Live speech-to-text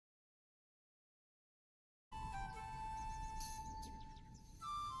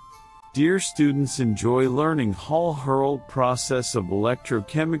Dear students, enjoy learning Heroult process of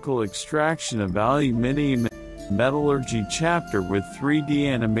electrochemical extraction of aluminium metallurgy chapter with 3D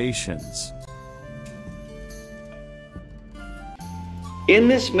animations. In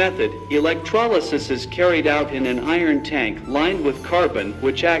this method, electrolysis is carried out in an iron tank lined with carbon,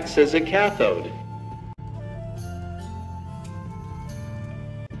 which acts as a cathode.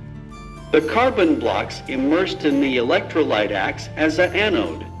 The carbon blocks immersed in the electrolyte acts as an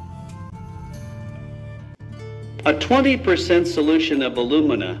anode. A 20% solution of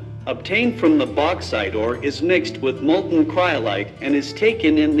alumina obtained from the bauxite ore is mixed with molten cryolite and is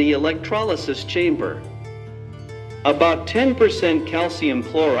taken in the electrolysis chamber. About 10% calcium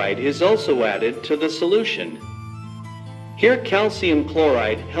chloride is also added to the solution. Here, calcium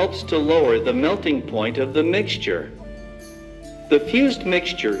chloride helps to lower the melting point of the mixture. The fused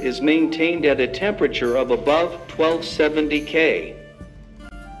mixture is maintained at a temperature of above 1270 K.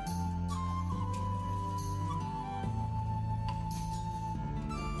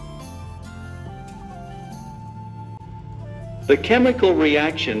 The chemical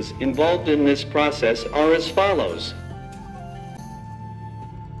reactions involved in this process are as follows.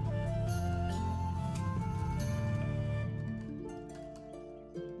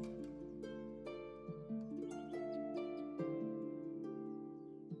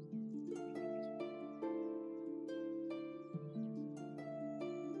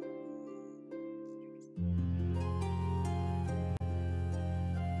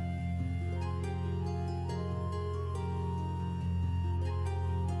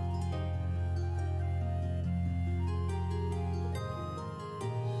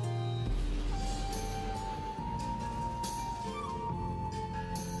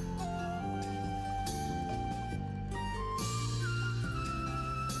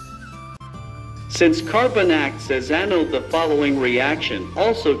 Since carbon acts as anode, the following reaction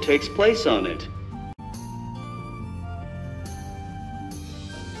also takes place on it.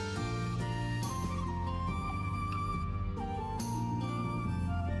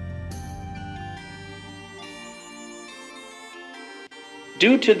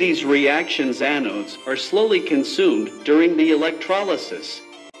 Due to these reactions, anodes are slowly consumed during the electrolysis.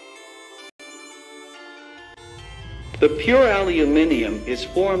 The pure aluminium is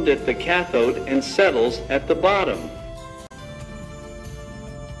formed at the cathode and settles at the bottom.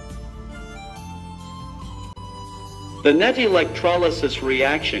 The net electrolysis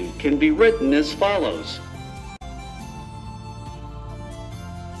reaction can be written as follows.